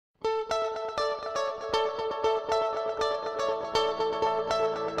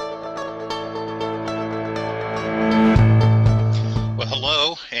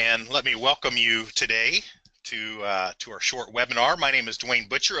and let me welcome you today to our short webinar. My name is Dwayne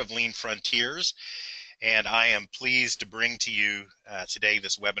Butcher of Lean Frontiers, and I am pleased to bring to you today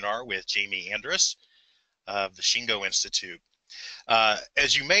this webinar with Jamie Andrus of the Shingo Institute.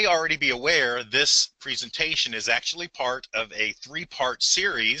 As you may already be aware, this presentation is actually part of a three-part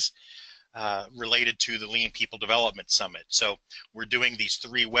series related to the Lean People Development Summit. So we're doing these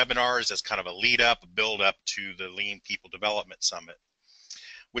three webinars as kind of a lead up, build up to the Lean People Development Summit,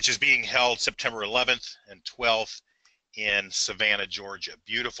 which is being held September 11th and 12th in Savannah, Georgia.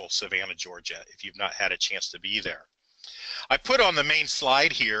 Beautiful Savannah, Georgia, if you've not had a chance to be there. I put on the main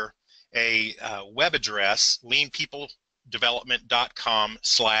slide here a web address,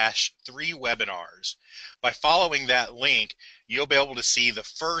 leanpeopledevelopment.com/3webinars. By following that link, you'll be able to see the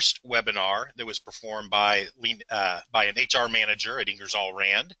first webinar that was performed by an HR manager at Ingersoll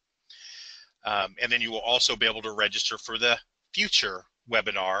Rand. And then you will also be able to register for the future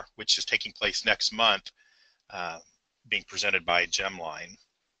webinar, which is taking place next month, being presented by Gemline.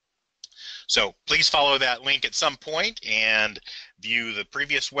 So please follow that link at some point and view the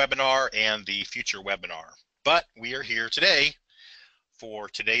previous webinar and the future webinar. But we are here today for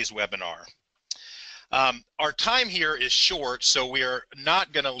today's webinar. Our time here is short, so we are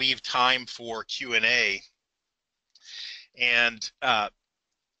not going to leave time for Q&A. And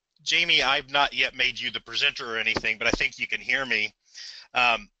Jamie, I've not yet made you the presenter or anything, but I think you can hear me.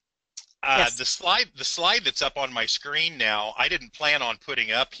 Yes. The slide that's up on my screen now, I didn't plan on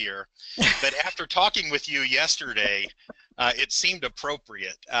putting up here, but after talking with you yesterday, it seemed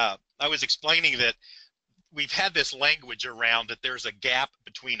appropriate. I was explaining that we've had this language around that there's a gap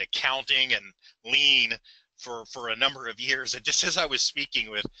between accounting and lean for a number of years, and just as I was speaking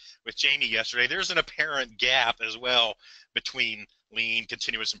with Jamie yesterday, there's an apparent gap as well between lean,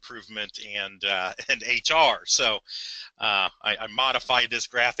 continuous improvement, and HR. So I modified this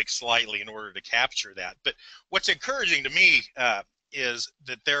graphic slightly in order to capture that. But what's encouraging to me is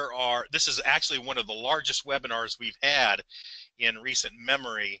that this is actually one of the largest webinars we've had in recent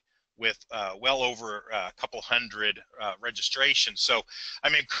memory, with well over a couple hundred registrations. So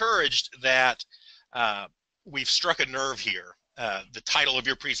I'm encouraged that we've struck a nerve here. The title of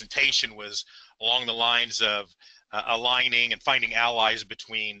your presentation was along the lines of aligning and finding allies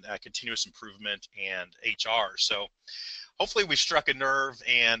between continuous improvement and HR. So hopefully we've struck a nerve,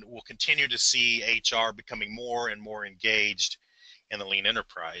 and we'll continue to see HR becoming more and more engaged in the lean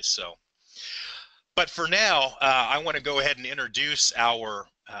enterprise. So, but for now, I want to go ahead and introduce our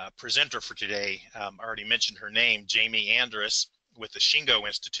presenter for today. I already mentioned her name, Jamie Andrus with the Shingo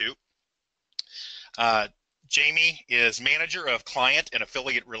Institute. Jamie is Manager of Client and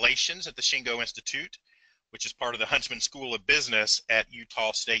Affiliate Relations at the Shingo Institute, which is part of the Huntsman School of Business at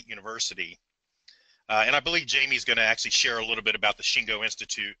Utah State University. And I believe Jamie's going to actually share a little bit about the Shingo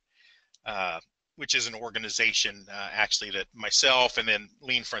Institute, which is an organization actually that myself and then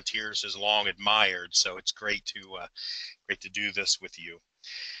Lean Frontiers has long admired. So it's great to do this with you.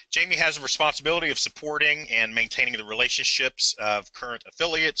 Jamie has the responsibility of supporting and maintaining the relationships of current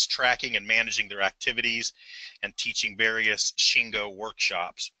affiliates, tracking and managing their activities, and teaching various Shingo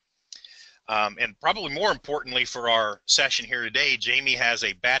workshops. And probably more importantly for our session here today, Jamie has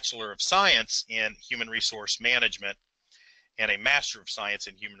a Bachelor of Science in Human Resource Management and a Master of Science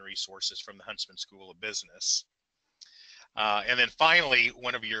in Human Resources from the Huntsman School of Business. And then finally,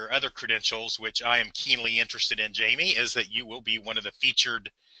 one of your other credentials, which I am keenly interested in, Jamie, is that you will be one of the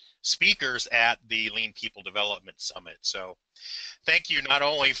featured speakers at the Lean People Development Summit. So thank you not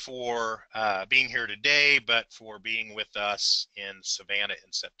only for being here today, but for being with us in Savannah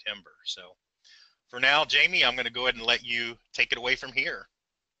in September. So for now, Jamie, I'm going to go ahead and let you take it away from here.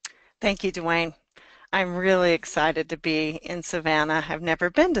 Thank you, Dwayne. I'm really excited to be in Savannah. I've never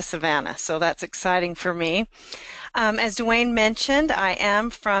been to Savannah, so that's exciting for me. As Dwayne mentioned, I am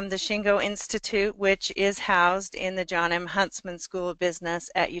from the Shingo Institute, which is housed in the John M. Huntsman School of Business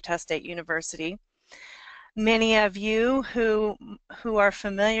at Utah State University. Many of you who are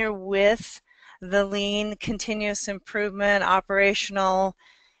familiar with the lean, continuous improvement, operational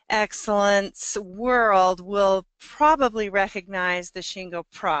excellence world will probably recognize the Shingo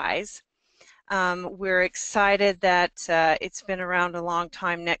Prize. We're excited that it's been around a long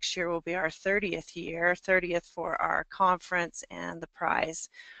time. Next year will be our 30th year, 30th for our conference and the prize.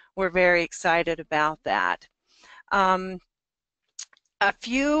 We're very excited about that. I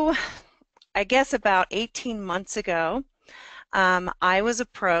guess about 18 months ago, I was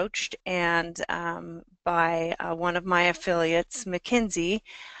approached by one of my affiliates, McKinsey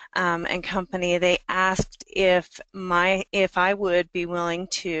and Company. They asked if I would be willing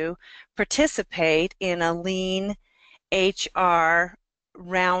to participate in a lean HR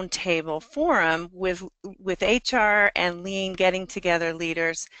roundtable forum with HR and Lean getting together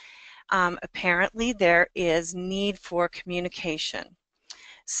leaders. Apparently there is need for communication.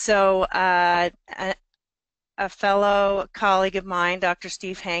 So a fellow colleague of mine, Dr.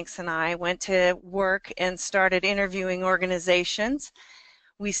 Steve Hanks, and I went to work and started interviewing organizations.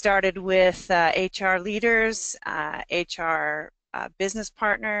 We started with HR leaders, HR business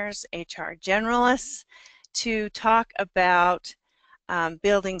partners, HR generalists to talk about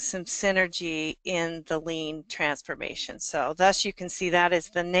building some synergy in the lean transformation. So thus you can see that is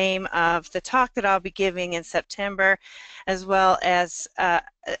the name of the talk that I'll be giving in September, as well as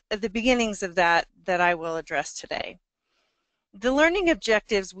the beginnings of that I will address today. The learning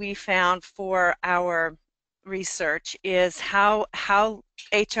objectives we found for our research is how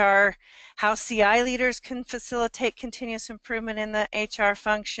HR, how CI leaders can facilitate continuous improvement in the HR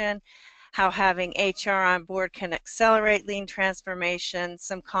function, how having HR on board can accelerate lean transformation,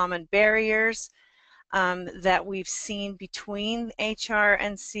 some common barriers that we've seen between HR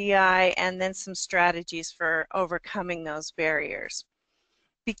and CI, and then some strategies for overcoming those barriers.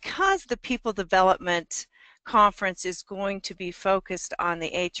 Because the people development conference is going to be focused on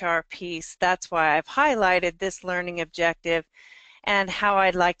the HR piece, that's why I've highlighted this learning objective and how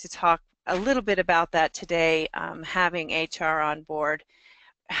I'd like to talk a little bit about that today, having HR on board.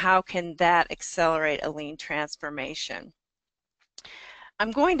 How can that accelerate a lean transformation?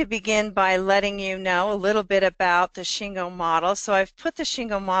 I'm going to begin by letting you know a little bit about the Shingo model. So I've put the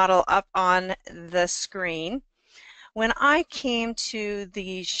Shingo model up on the screen. When I came to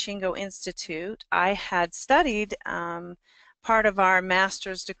the Shingo Institute, I had studied part of our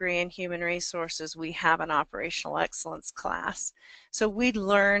master's degree in human resources. We have an operational excellence class. So we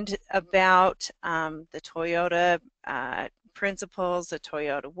learned about the Toyota principles, the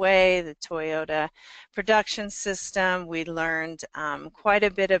Toyota way, the Toyota production system. We learned quite a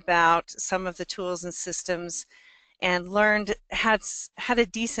bit about some of the tools and systems, and learned had a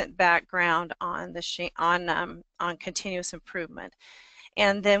decent background on the on continuous improvement.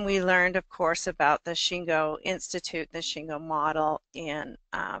 And then we learned, of course, about the Shingo Institute, the Shingo model, in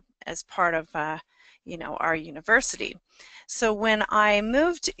as part of our university. So when I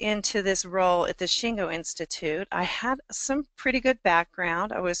moved into this role at the Shingo Institute, I had some pretty good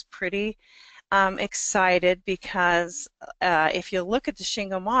background. I was pretty excited because if you look at the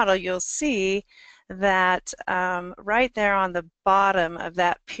Shingo model, you'll see that right there on the bottom of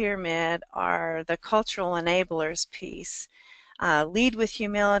that pyramid are the cultural enablers piece. Lead with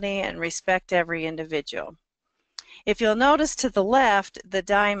humility and respect every individual. If you'll notice to the left, the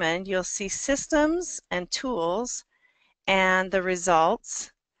diamond, you'll see systems and tools and the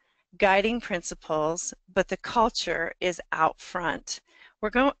results, guiding principles, but the culture is out front.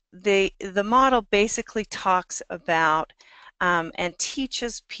 The model basically talks about and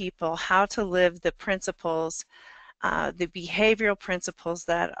teaches people how to live the principles, the behavioral principles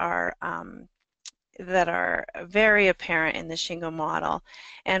that are very apparent in the Shingo model,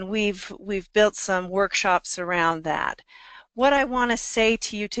 and we've built some workshops around that. What I want to say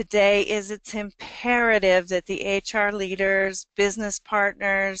to you today is it's imperative that the HR leaders, business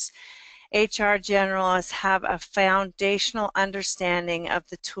partners, HR generalists have a foundational understanding of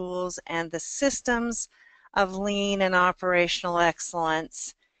the tools and the systems of lean and operational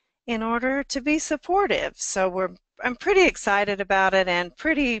excellence in order to be supportive. So I'm pretty excited about it and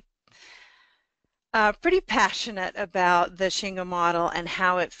pretty passionate about the Shingo model and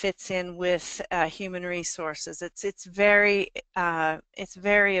how it fits in with human resources. It's very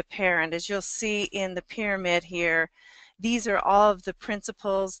apparent, as you'll see in the pyramid here. These are all of the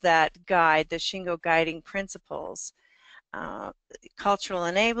principles that guide the Shingo guiding principles. Cultural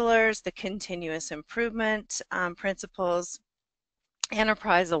enablers, the continuous improvement principles,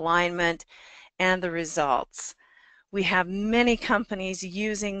 enterprise alignment, and the results. We have many companies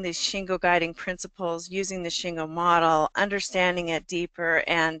using the Shingo guiding principles, using the Shingo model, understanding it deeper,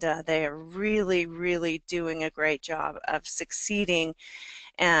 and they are really, really doing a great job of succeeding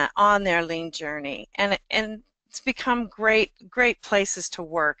on their lean journey. And it's become great places to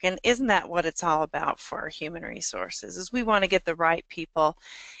work. And isn't that what it's all about for human resources? Is we want to get the right people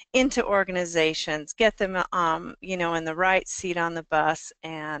into organizations, get them, in the right seat on the bus,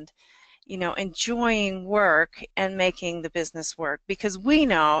 and enjoying work and making the business work, because we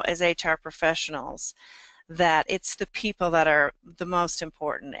know as HR professionals that it's the people that are the most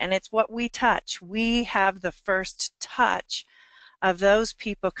important, and it's what we touch. We have the first touch of those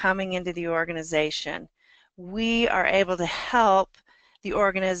people coming into the organization. We are able to help the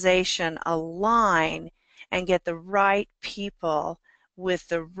organization align and get the right people with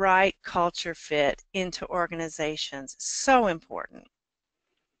the right culture fit into organizations. So important.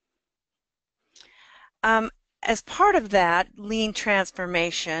 Um, as part of that lean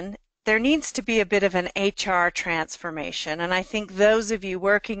transformation, there needs to be a bit of an HR transformation. And I think those of you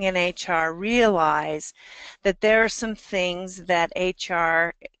working in HR realize that there are some things that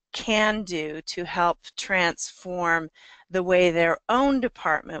HR can do to help transform the way their own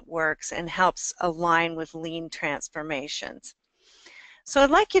department works and helps align with lean transformations. So I'd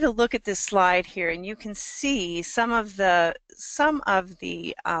like you to look at this slide here, and you can see some of the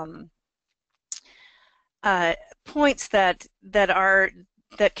uh, points that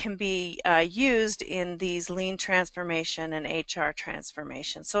can be used in these lean transformation and HR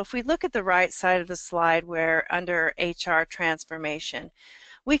transformation. So if we look at the right side of the slide where under HR transformation,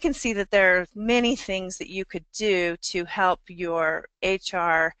 we can see that there are many things that you could do to help your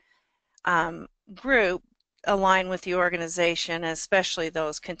HR group align with the organization, especially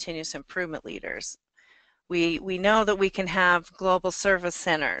those continuous improvement leaders. We know that we can have global service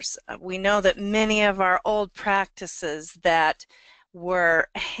centers. We know that many of our old practices that were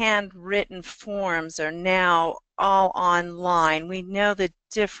handwritten forms are now all online. We know the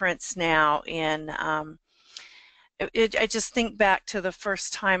difference now in I just think back to the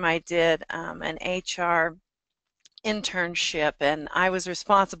first time I did an HR internship, and I was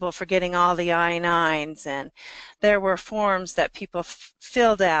responsible for getting all the I-9s, and there were forms that people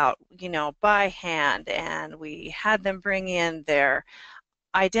filled out, you know, by hand, and we had them bring in their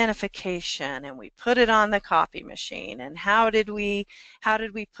identification and we put it on the copy machine, and how did we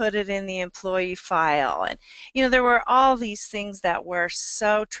put it in the employee file, and you know, there were all these things that were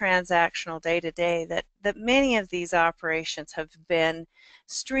so transactional day to day that many of these operations have been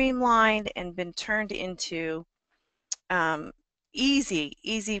streamlined and been turned into um,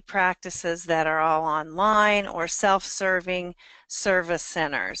 easy practices that are all online or self-serving service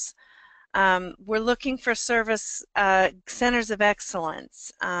centers. We're looking for service centers of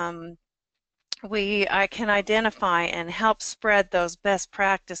excellence. I can identify and help spread those best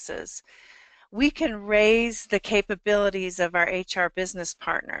practices. We can raise the capabilities of our HR business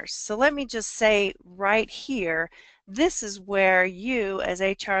partners. So let me just say right here, this is where you as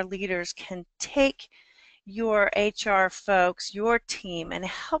HR leaders can take your HR folks, your team, and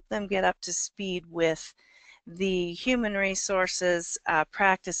help them get up to speed with the human resources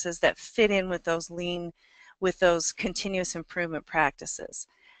practices that fit in with those continuous improvement practices.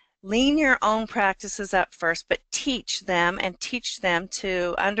 Lean your own practices up first, but teach them and teach them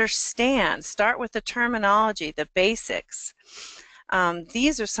to understand. Start with the terminology, the basics.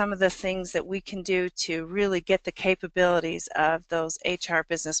 These are some of the things that we can do to really get the capabilities of those HR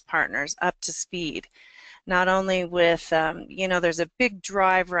business partners up to speed. Not only with, you know, there's a big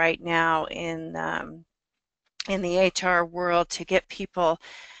drive right now in the HR world to get people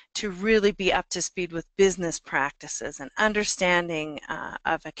to really be up to speed with business practices and understanding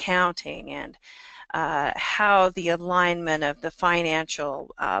of accounting and how the alignment of the financial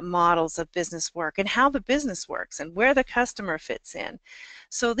models of business work and how the business works and where the customer fits in.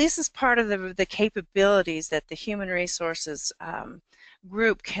 So this is part of the capabilities that the human resources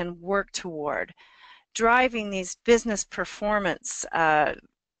group can work toward, driving these business performance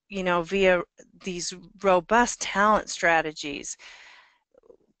you know, via these robust talent strategies.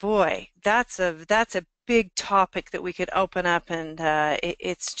 Boy, that's a big topic that we could open up, and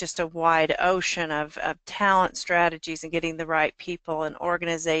it's just a wide ocean of talent strategies and getting the right people and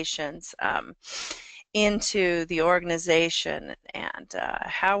organizations into the organization, and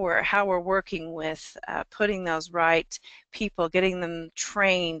how we're working with putting those right people, getting them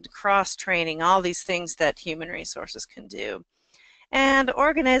trained, cross-training, all these things that human resources can do. And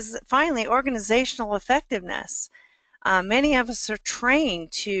finally, organizational effectiveness. Many of us are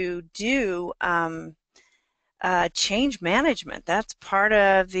trained to do change management. That's part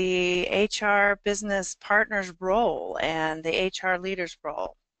of the HR business partner's role and the HR leader's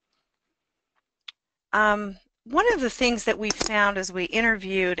role. One of the things that we found as we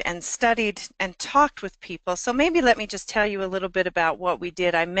interviewed and studied and talked with people, so maybe let me just tell you a little bit about what we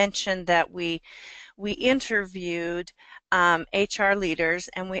did. I mentioned that we interviewed HR leaders,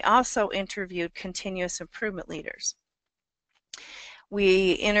 and we also interviewed continuous improvement leaders.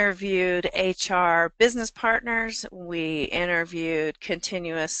 We interviewed HR business partners, we interviewed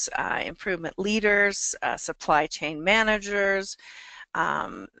continuous improvement leaders, supply chain managers,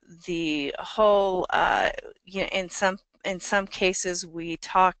 the whole, you know, in some cases we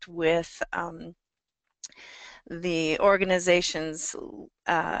talked with the organization's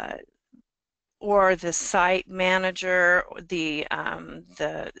or the site manager, the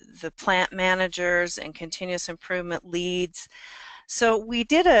plant managers and continuous improvement leads. So we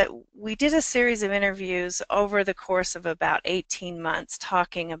did a series of interviews over the course of about 18 months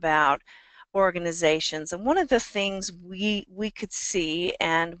talking about organizations. And one of the things we could see,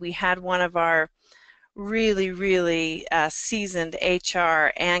 and we had one of our really seasoned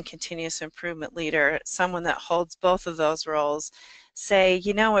HR and continuous improvement leader, someone that holds both of those roles, say,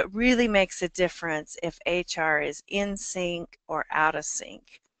 you know, it really makes a difference if HR is in sync or out of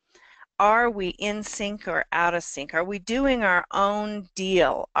sync. Are we in sync or out of sync? Are we doing our own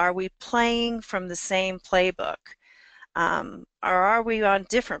deal? Are we playing from the same playbook? Or are we on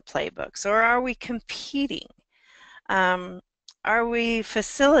different playbooks? Or are we competing? Um, are we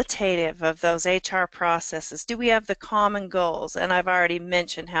facilitative of those HR processes? Do we have the common goals? And I've already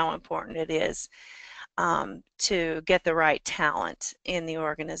mentioned how important it is to get the right talent in the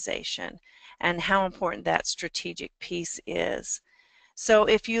organization and how important that strategic piece is. So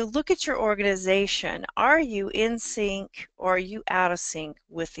if you look at your organization, are you in sync or are you out of sync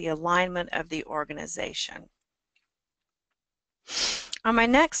with the alignment of the organization? On my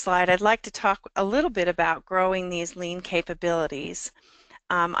next slide, I'd like to talk a little bit about growing these lean capabilities.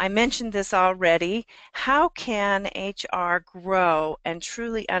 I mentioned this already. How can HR grow and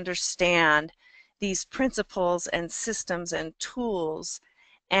truly understand these principles and systems and tools,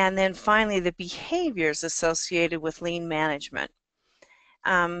 and then finally the behaviors associated with lean management?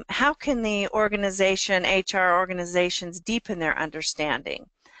 How can the organization, HR organizations, deepen their understanding?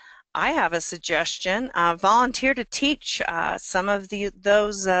 I have a suggestion. Volunteer to teach some of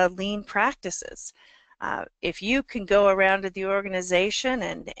those lean practices. If you can go around to the organization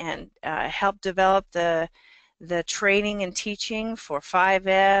and help develop the training and teaching for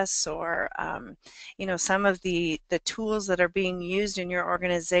 5S, or you know, some of the tools that are being used in your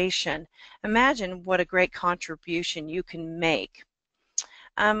organization, imagine what a great contribution you can make.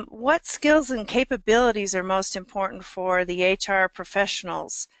 What skills and capabilities are most important for the HR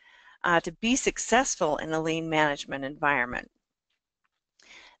professionals to be successful in a lean management environment?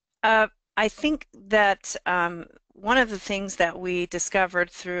 I think that one of the things that we discovered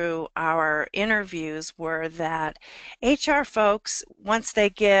through our interviews were that HR folks, once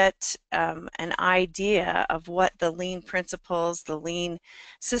they get an idea of what the lean principles, the lean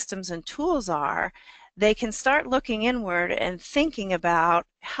systems and tools are, they can start looking inward and thinking about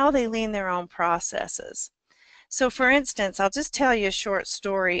how they lean their own processes. So for instance, I'll just tell you a short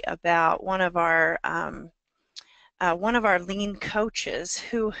story about one of our lean coaches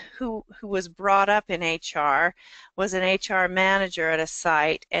who was brought up in HR, was an HR manager at a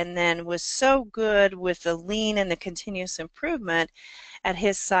site, and then was so good with the lean and the continuous improvement at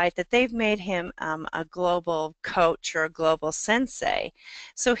his site that they've made him a global coach or a global sensei.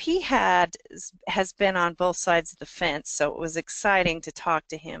 So he has been on both sides of the fence, so it was exciting to talk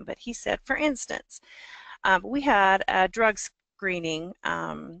to him. But he said, for instance, we had a drug screening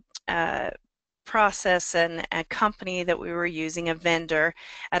process and a company that we were using, a vendor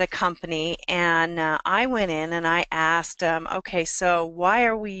at a company, and I went in and I asked, okay, so why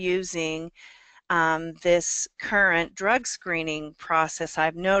are we using this current drug screening process?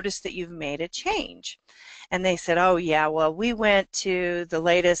 I've noticed that you've made a change. And they said, oh yeah, well, we went to the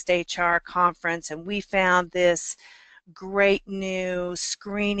latest HR conference and we found this great new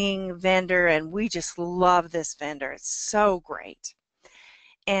screening vendor and we just love this vendor. It's so great.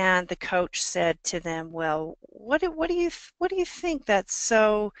 And the coach said to them, well, what do you think that's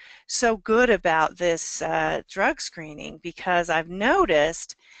so good about this drug screening? Because I've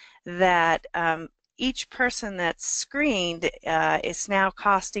noticed that each person that's screened is now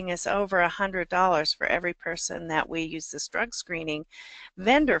costing us over $100 for every person that we use this drug screening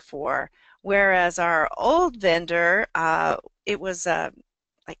vendor for, whereas our old vendor, it was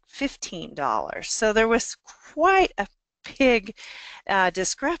like $15. So there was quite a big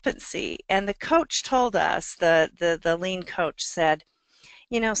discrepancy. And the coach told us, the lean coach said,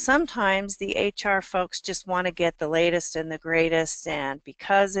 you know, sometimes the HR folks just want to get the latest and the greatest, and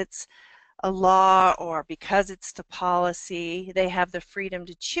because it's a law or because it's the policy, they have the freedom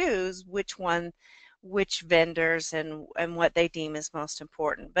to choose which vendors and what they deem is most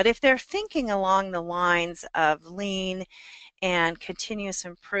important. But if they're thinking along the lines of lean and continuous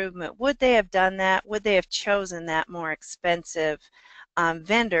improvement, would they have done that? Would they have chosen that more expensive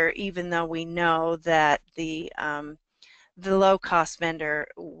vendor, even though we know that the low-cost vendor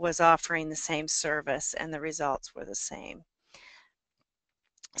was offering the same service and the results were the same?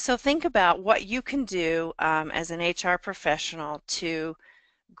 So think about what you can do as an HR professional to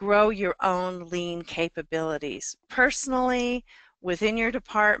grow your own lean capabilities personally, within your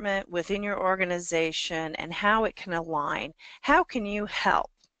department, within your organization, and how it can align. How can you help?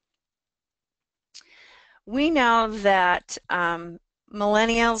 We know that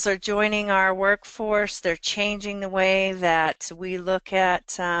millennials are joining our workforce. They're changing the way that we look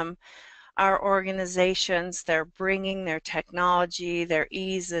at our organizations. They're bringing their technology, their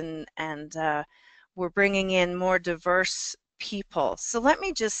ease, and we're bringing in more diverse people. So let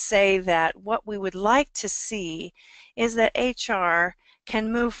me just say that what we would like to see is that HR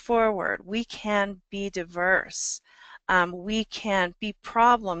can move forward. We can be diverse. We can be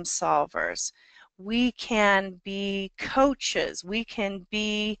problem solvers. We can be coaches. We can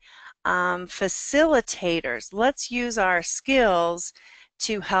be facilitators. Let's use our skills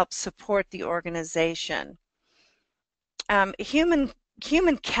to help support the organization.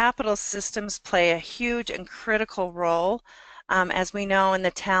 Human capital systems play a huge and critical role, as we know, in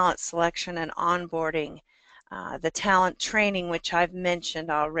the talent selection and onboarding, the talent training, which I've mentioned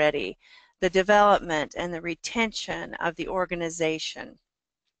already, the development and the retention of the organization.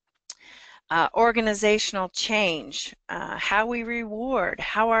 Organizational change, how we reward,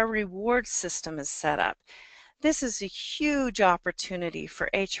 how our reward system is set up. This is a huge opportunity for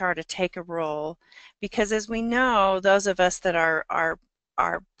HR to take a role, because as we know, those of us that are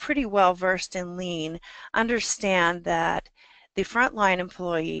pretty well versed in lean understand that the frontline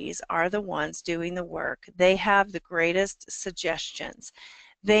employees are the ones doing the work. They have the greatest suggestions.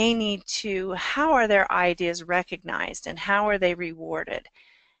 They need to, how are their ideas recognized and how are they rewarded?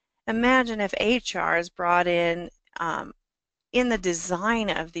 Imagine if HR is brought in the design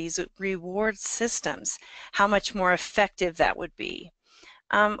of these reward systems, how much more effective that would be.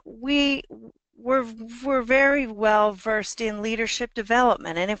 We're very well versed in leadership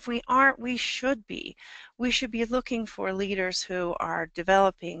development, and if we aren't, we should be. We should be looking for leaders who are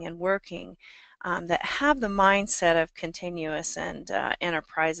developing and working that have the mindset of continuous and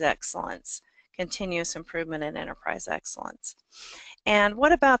enterprise excellence, continuous improvement and enterprise excellence. And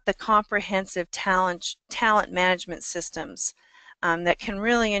what about the comprehensive talent management systems that can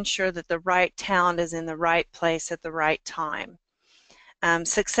really ensure that the right talent is in the right place at the right time?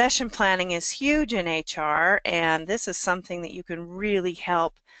 Succession planning is huge in HR, and this is something that you can really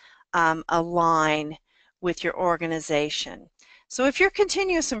help align with your organization. So if your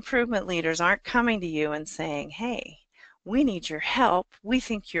continuous improvement leaders aren't coming to you and saying, hey, we need your help, we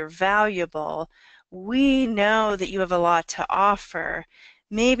think you're valuable, we know that you have a lot to offer,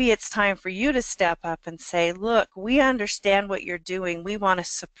 maybe it's time for you to step up and say, look, we understand what you're doing, we want to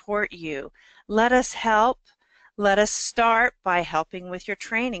support you, let us help. Let us start by helping with your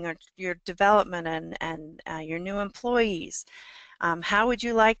training or your development and your new employees. How would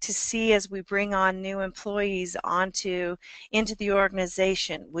you like to see as we bring on new employees into the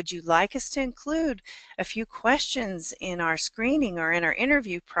organization? Would you like us to include a few questions in our screening or in our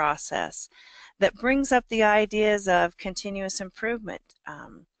interview process that brings up the ideas of continuous improvement?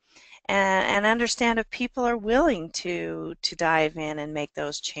 And understand if people are willing to dive in and make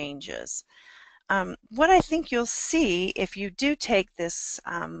those changes. What I think you'll see if you do take this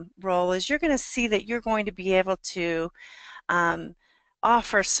role is you're going to see that you're going to be able to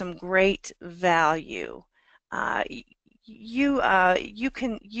offer some great value. You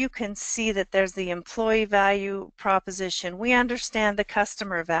can see that there's the employee value proposition. We understand the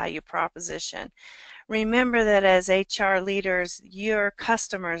customer value proposition. Remember that as HR leaders, your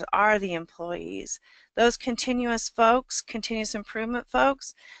customers are the employees. Those continuous folks, continuous improvement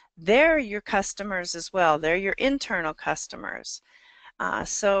folks, they're your customers as well. They're your internal customers.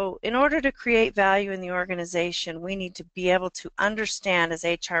 So in order to create value in the organization, we need to be able to understand as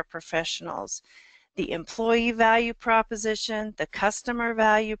HR professionals the employee value proposition, the customer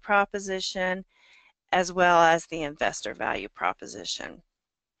value proposition, as well as the investor value proposition.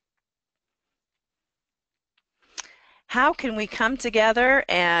 How can we come together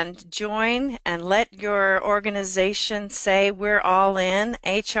and join and let your organization say we're all in?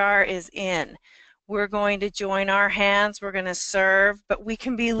 HR is in. We're going to join our hands, we're going to serve, but we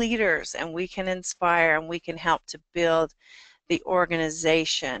can be leaders and we can inspire and we can help to build the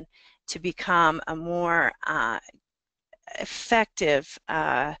organization to become a more effective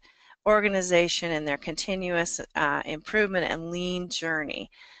organization in their continuous improvement and lean journey.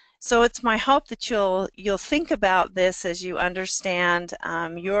 So it's my hope that you'll think about this as you understand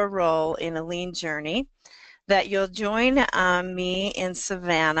your role in a lean journey, that you'll join me in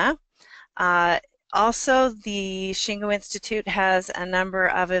Savannah. Also, the Shingo Institute has a number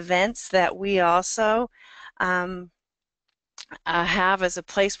of events that we also have as a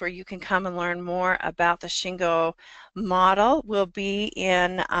place where you can come and learn more about the Shingo model. We'll be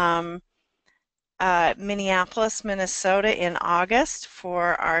in Minneapolis, Minnesota in August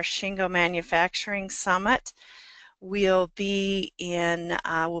for our Shingo Manufacturing Summit. We'll be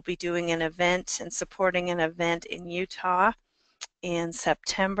doing an event and supporting an event in Utah in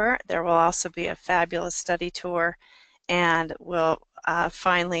September. There will also be a fabulous study tour, and we'll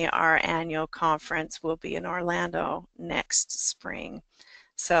finally our annual conference will be in Orlando next spring.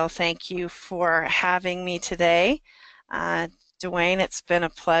 So thank you for having me today. Uh, Dwayne, it's been a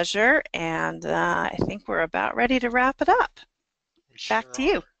pleasure, and I think we're about ready to wrap it up. We Back sure to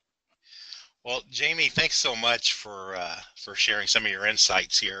you. are. Well, Jamie, thanks so much for sharing some of your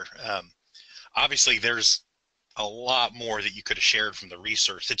insights here. Obviously, there's a lot more that you could have shared from the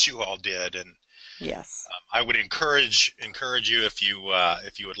research that you all did, and Yes. I would encourage you if you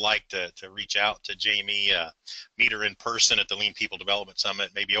would like to reach out to Jamie, meet her in person at the Lean People Development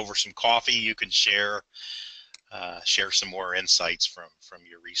Summit, maybe over some coffee. You can share some more insights from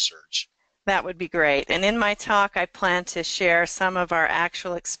your research. That would be great. And in my talk, I plan to share some of our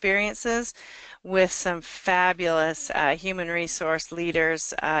actual experiences with some fabulous human resource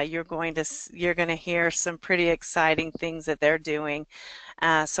leaders. You're going to hear some pretty exciting things that they're doing.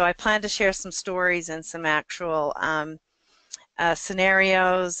 So I plan to share some stories and some actual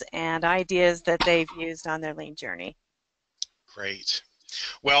scenarios and ideas that they've used on their lean journey. Great.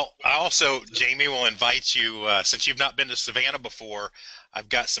 Well, I also, Jamie, will invite you, since you've not been to Savannah before, I've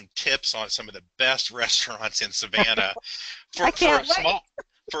got some tips on some of the best restaurants in Savannah. I For can't a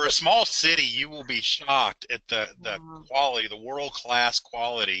wait. small city, you will be shocked at the Wow. quality, the world-class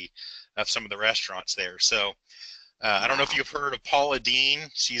quality of some of the restaurants there. So I don't know if Wow. you've heard of Paula Dean.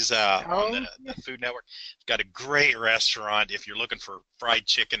 She's on Oh, the Food Network. She's got a great restaurant if you're looking for fried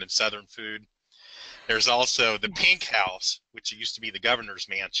chicken and Southern food. There's also the Pink yes. House, which used to be the governor's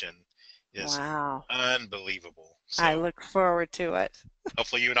mansion, is Wow. unbelievable. I So look forward to it.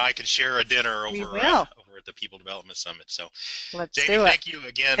 hopefully you and I can share a dinner We over will. over at the People Development Summit. So Let's Jamie, do it. thank you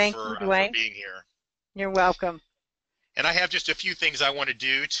again Thank you, for Dwayne. being here. You're welcome. And I have just a few things I want to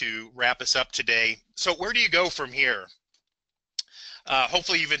do to wrap us up today. So where do you go from here?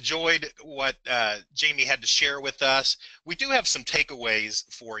 Hopefully you've enjoyed what Jamie had to share with us. We do have some takeaways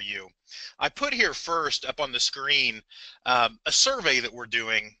for you. I put here first up on the screen a survey that we're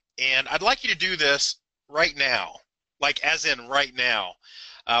doing, and I'd like you to do this right now, like as in right now,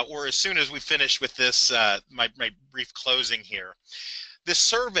 or as soon as we finish with this, my brief closing here. This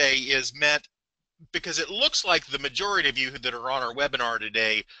survey is meant because it looks like the majority of you that are on our webinar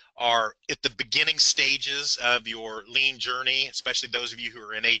today are at the beginning stages of your lean journey, especially those of you who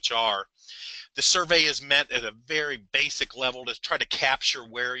are in HR. The survey is meant at a very basic level to try to capture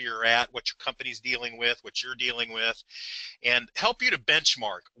where you're at, what your company's dealing with, what you're dealing with, and help you to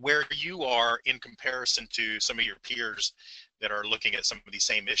benchmark where you are in comparison to some of your peers that are looking at some of these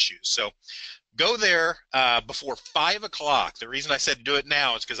same issues. So go there before 5 o'clock. The reason I said do it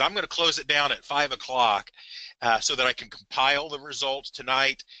now is because I'm going to close it down at 5 o'clock so that I can compile the results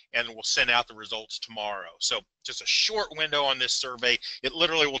tonight and we'll send out the results tomorrow. So just a short window on this survey. It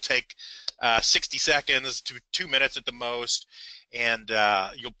literally will take 60 seconds to 2 minutes at the most, and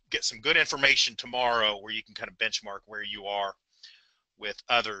you'll get some good information tomorrow where you can kind of benchmark where you are with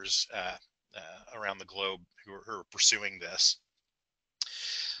others around the globe who are pursuing this.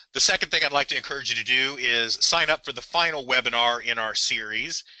 The second thing I'd like to encourage you to do is sign up for the final webinar in our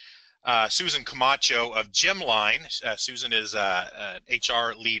series. Susan Camacho of Gemline, Susan is an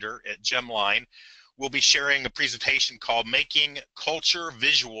HR leader at Gemline, will be sharing a presentation called Making Culture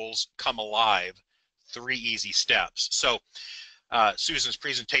Visuals Come Alive, 3 Easy Steps. So Susan's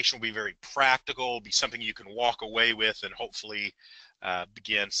presentation will be very practical, be something you can walk away with and hopefully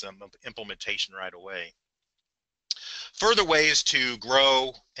begin some implementation right away. Further ways to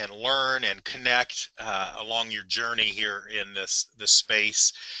grow and learn and connect along your journey here in this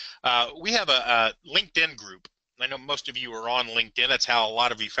space. We have a LinkedIn group. I know most of you are on LinkedIn. That's how a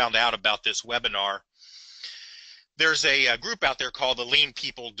lot of you found out about this webinar. There's a group out there called the Lean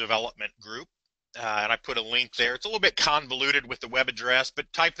People Development Group. And I put a link there. It's a little bit convoluted with the web address,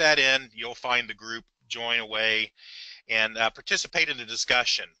 but type that in. You'll find the group, join away, and participate in the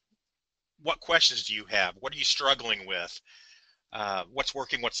discussion. What questions do you have? What are you struggling with? What's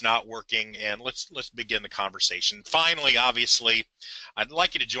working, what's not working, and let's begin the conversation. Finally, obviously, I'd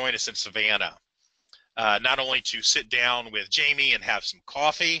like you to join us in Savannah, not only to sit down with Jamie and have some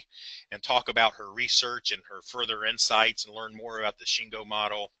coffee and talk about her research and her further insights and learn more about the Shingo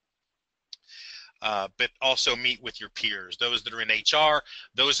model, but also meet with your peers, those that are in HR,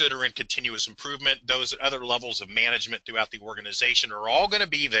 those that are in continuous improvement, those at other levels of management throughout the organization are all going to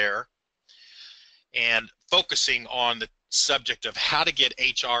be there, and focusing on the subject of how to get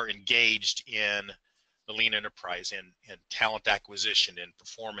HR engaged in the lean enterprise and talent acquisition and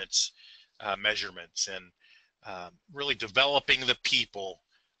performance measurements, and really developing the people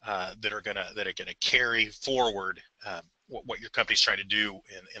that are gonna carry forward what your company's trying to do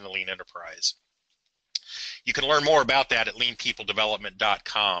in the lean enterprise. You can learn more about that at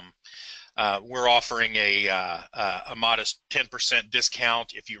leanpeopledevelopment.com. We're offering a modest 10%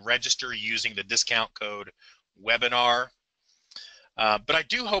 discount if you register using the discount code webinar. But I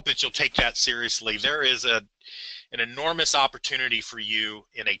do hope that you'll take that seriously. There is an enormous opportunity for you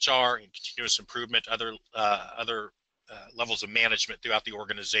in HR, in continuous improvement, other levels of management throughout the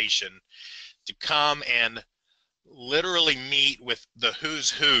organization to come and literally meet with the who's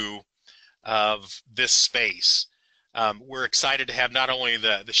who of this space. We're excited to have not only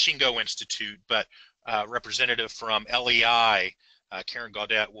the Shingo Institute, but representative from LEI, Karen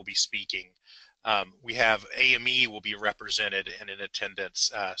Gaudette, will be speaking. We have AME will be represented and in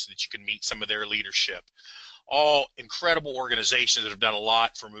attendance so that you can meet some of their leadership. All incredible organizations that have done a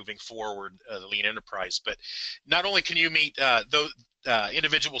lot for moving forward the lean enterprise. But not only can you meet those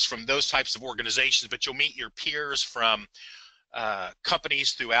individuals from those types of organizations, but you'll meet your peers from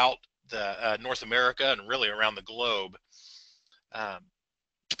companies throughout the North America and really around the globe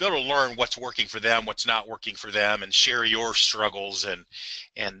to be able to learn what's working for them, what's not working for them, and share your struggles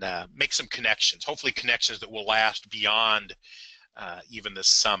and make some connections, hopefully connections that will last beyond even this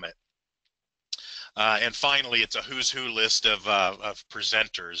summit. And finally, it's a who's who list of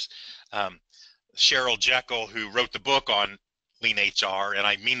presenters. Cheryl Jekyll, who wrote the book on Lean HR, and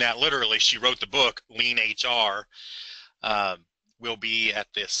I mean that literally, she wrote the book Lean HR, will be at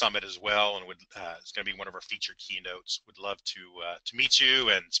the summit as well, and it's going to be one of our featured keynotes. Would love to meet you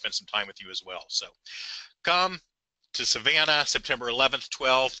and spend some time with you as well. So come to Savannah, September 11th,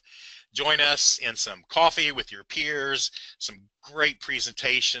 12th. Join us in some coffee with your peers, some great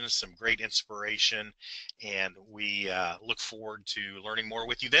presentations, some great inspiration, and we look forward to learning more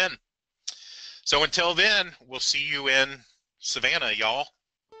with you then. So until then, we'll see you in Savannah, y'all.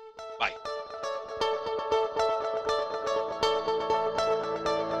 Bye.